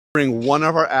Bring one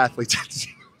of our athletes.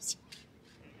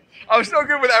 I'm so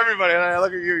good with everybody, and I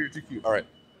look at you. You're too cute. All right,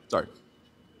 sorry.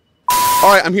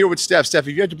 All right, I'm here with Steph. Steph,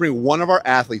 if you had to bring one of our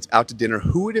athletes out to dinner,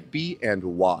 who would it be and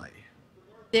why?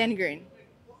 Dan Green,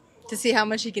 to see how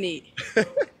much he can eat.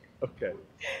 Okay.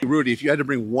 Rudy, if you had to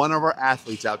bring one of our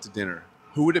athletes out to dinner,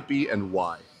 who would it be and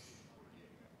why?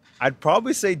 I'd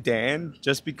probably say Dan,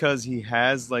 just because he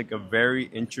has like a very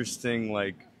interesting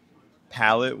like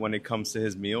palate when it comes to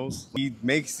his meals. He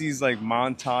makes these like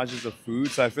montages of food,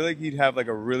 so I feel like he'd have like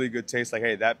a really good taste. Like,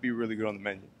 hey, that'd be really good on the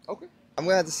menu. Okay. I'm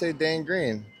gonna have to say Dan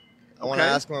Green. I want to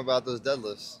ask him about those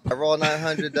deadlifts. I roll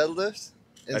 900 deadlifts.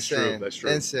 Insane. That's true. That's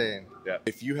true. Insane. Yeah.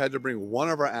 If you had to bring one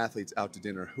of our athletes out to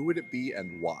dinner, who would it be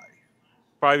and why?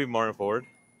 Probably Martin Ford.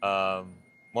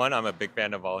 One, I'm a big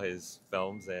fan of all his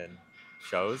films and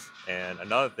shows, and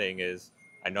another thing is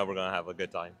I know we're gonna have a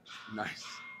good time. Nice.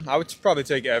 I would probably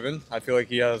take Evan. I feel like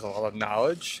he has a lot of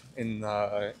knowledge in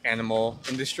the animal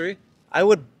industry. I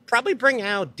would probably bring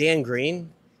out Dan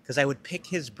Green because I would pick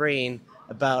his brain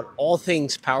about all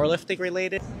things powerlifting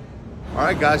related. All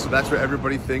right, guys, so that's what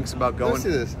everybody thinks about going. Let's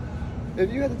see this.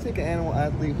 If you had to take an animal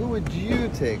athlete, who would you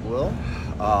take, Will?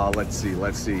 Let's see.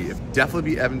 It'd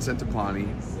definitely be Evan Centopani.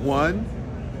 One,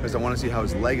 because I want to see how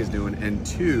his leg is doing, and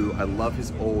two, I love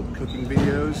his old cooking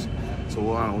videos.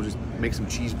 So I don't know, we'll just make some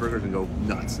cheeseburgers and go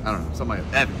nuts. I don't know, something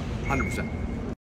like that. Evan, 100%.